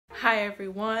Hi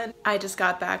everyone. I just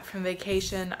got back from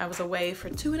vacation. I was away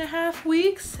for 2.5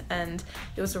 weeks and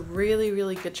it was a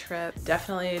really good trip.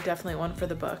 Definitely one for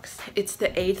the books. It's the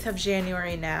 8th of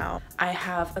January now. I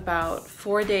have about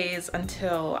 4 days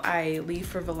until I leave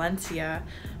for Valencia,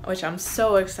 which I'm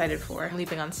so excited for. I'm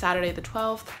leaving on Saturday the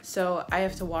 12th, so I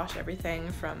have to wash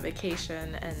everything from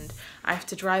vacation and I have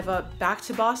to drive back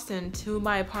to Boston to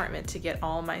my apartment to get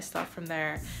all my stuff from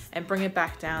there and bring it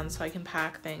back down so I can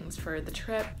pack things for the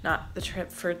trip. Not the trip,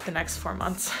 for the next 4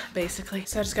 months, basically.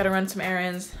 So I just gotta run some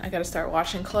errands. I gotta start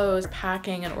washing clothes,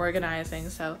 packing and organizing.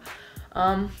 So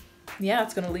yeah,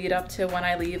 it's gonna lead up to when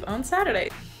I leave on Saturday.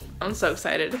 I'm so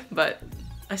excited, but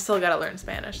I still gotta learn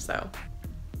Spanish, so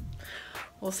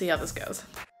we'll see how this goes.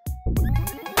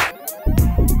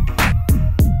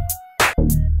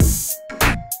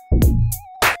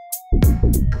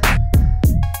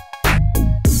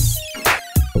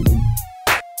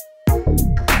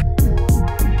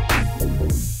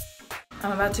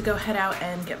 I'm about to go head out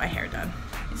and get my hair done.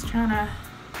 He's trying to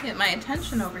get my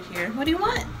attention over here. What do you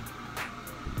want?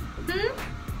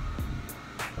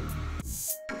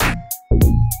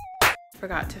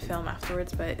 Forgot to film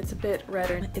afterwards, but it's a bit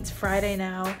redder. It's Friday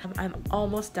now. I'm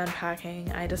almost done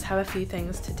packing. I just have a few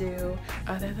things to do.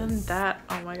 Other than that,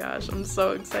 oh my gosh, I'm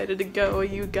so excited to go,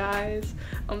 you guys.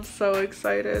 I'm so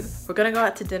excited. We're gonna go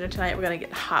out to dinner tonight. We're gonna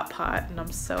get hot pot and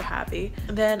I'm so happy.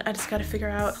 And then I just gotta figure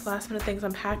out last minute things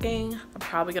I'm packing. I'm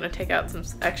probably gonna take out some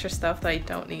extra stuff that I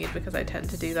don't need because I tend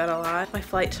to do that a lot. My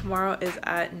flight tomorrow is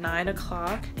at 9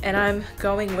 o'clock and I'm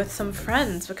going with some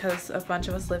friends because a bunch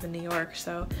of us live in New York,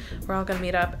 so we're all gonna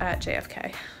meet up at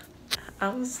JFK.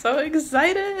 I'm so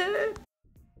excited.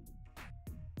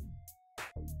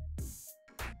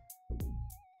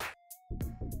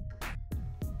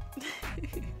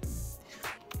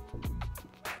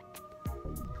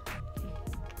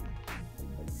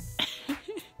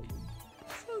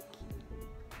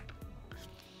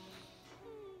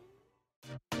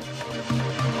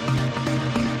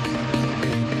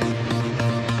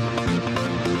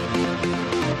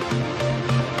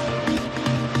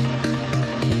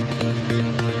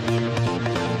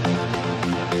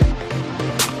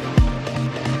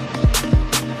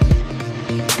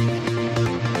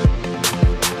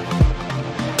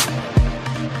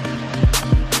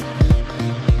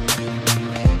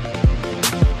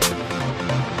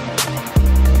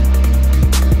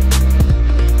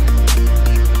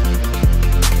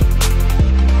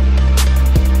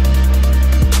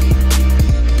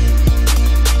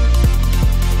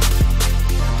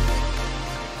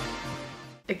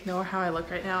 Ignore how I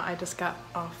look right now. I just got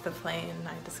off the plane.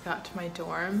 I just got to my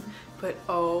dorm, but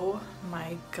oh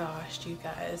my gosh, you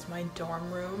guys, my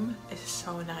dorm room is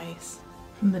so nice.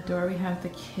 From the door we have the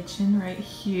kitchen right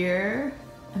here,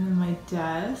 and then my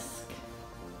desk,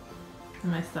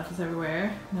 and my stuff is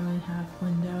everywhere. And then we have a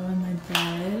window and my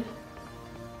bed,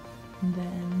 and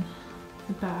then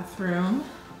the bathroom.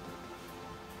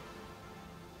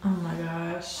 Oh my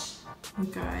gosh, you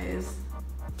guys.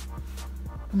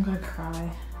 I'm gonna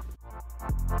cry.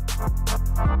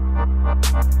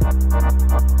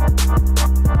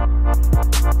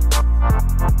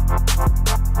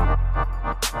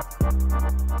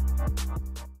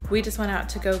 We just went out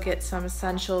to go get some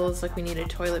essentials, like we needed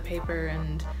toilet paper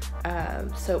and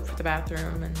soap for the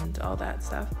bathroom and all that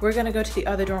stuff. We're gonna go to the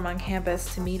other dorm on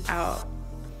campus to meet up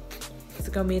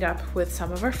with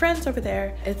some of our friends over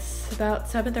there. It's about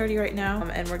 7:30 right now,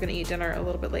 and we're gonna eat dinner a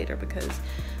little bit later because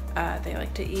they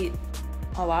like to eat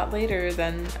a lot later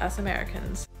than us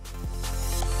Americans.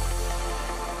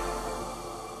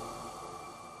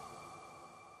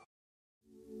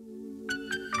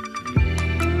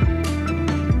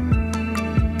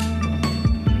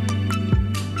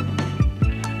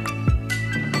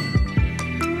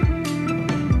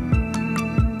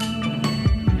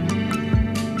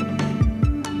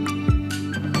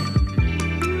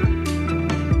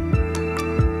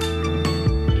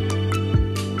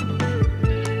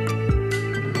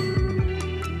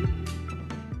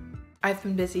 I've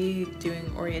been busy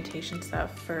doing orientation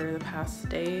stuff for the past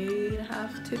day and a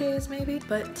half, 2 days maybe.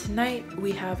 But tonight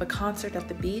we have a concert at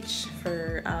the beach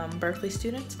for Berklee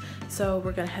students. So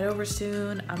we're gonna head over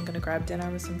soon. I'm gonna grab dinner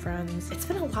with some friends. It's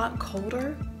been a lot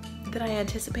colder than I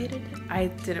anticipated. I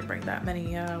didn't bring that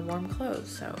many warm clothes,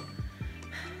 so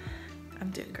I'm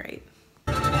doing great.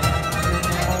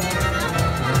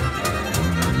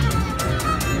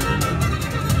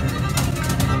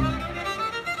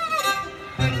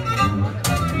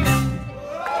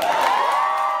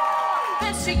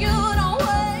 So you don't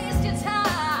waste your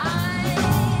time.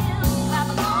 Clap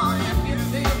along if you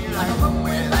feel like a room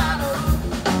without a roof.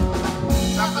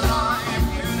 Clap along if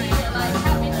you feel like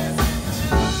happiness.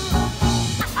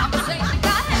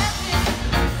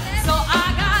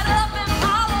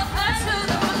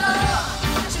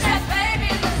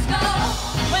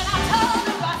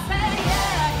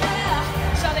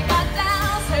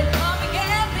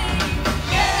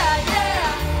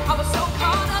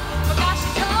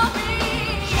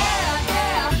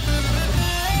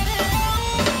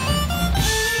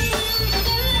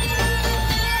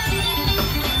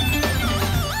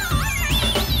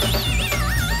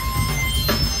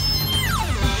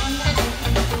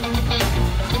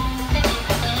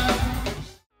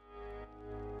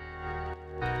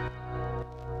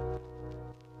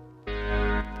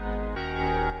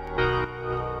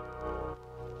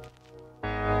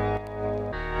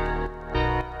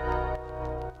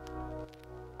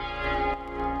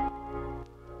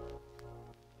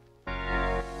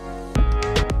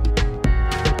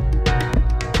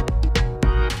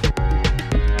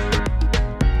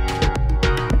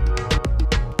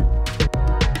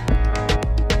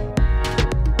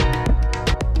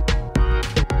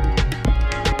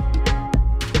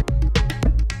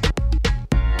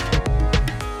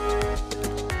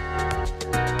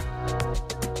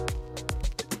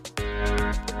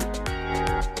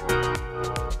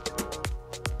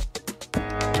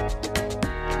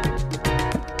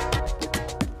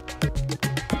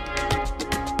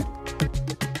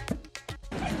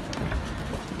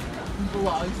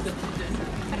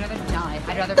 rather die.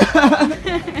 I'd rather.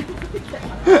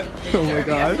 Oh my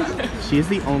god. She is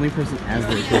the only person ever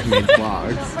to have made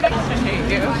vlogs. I hate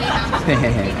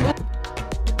you.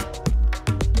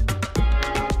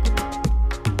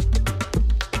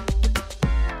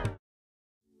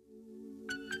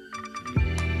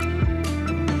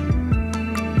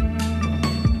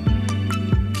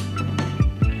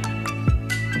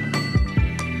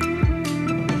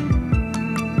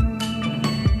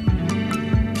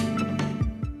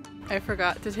 I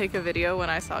forgot to take a video when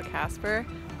I saw Casper.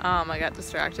 I got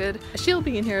distracted. She'll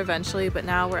be in here eventually, but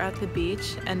now we're at the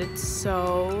beach and it's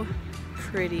so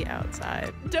pretty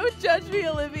outside. Don't judge me,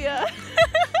 Olivia.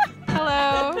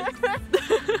 Hello.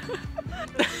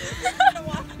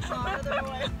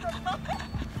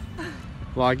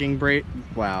 Vlogging break.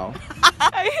 Wow.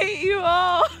 I hate you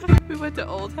all. We went to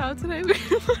Old Town today.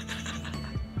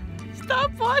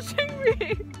 Stop watching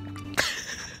me.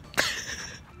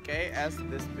 Okay, as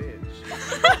this bitch.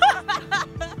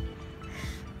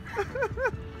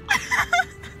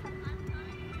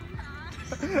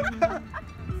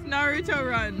 Naruto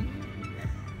run.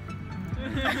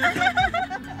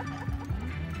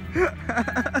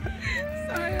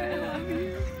 Sorry, I love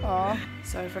you. Aw.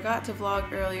 So I forgot to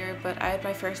vlog earlier, but I had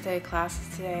my first day of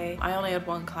classes today. I only had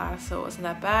one class, so it wasn't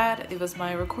that bad. It was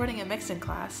my recording and mixing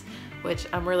class, which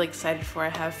I'm really excited for. I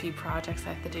have a few projects I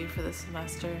have to do for this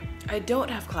semester. I don't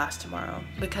have class tomorrow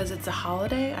because it's a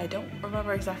holiday. I don't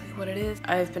remember exactly what it is.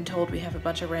 I've been told we have a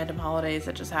bunch of random holidays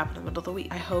that just happen in the middle of the week.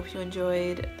 I hope you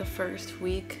enjoyed the first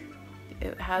week.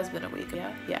 It has been a week,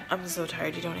 yeah? Yeah, I'm so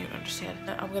tired, you don't even understand.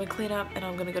 I'm gonna clean up and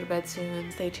I'm gonna go to bed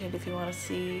soon. Stay tuned if you wanna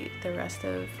see the rest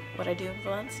of what I do in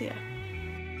Valencia.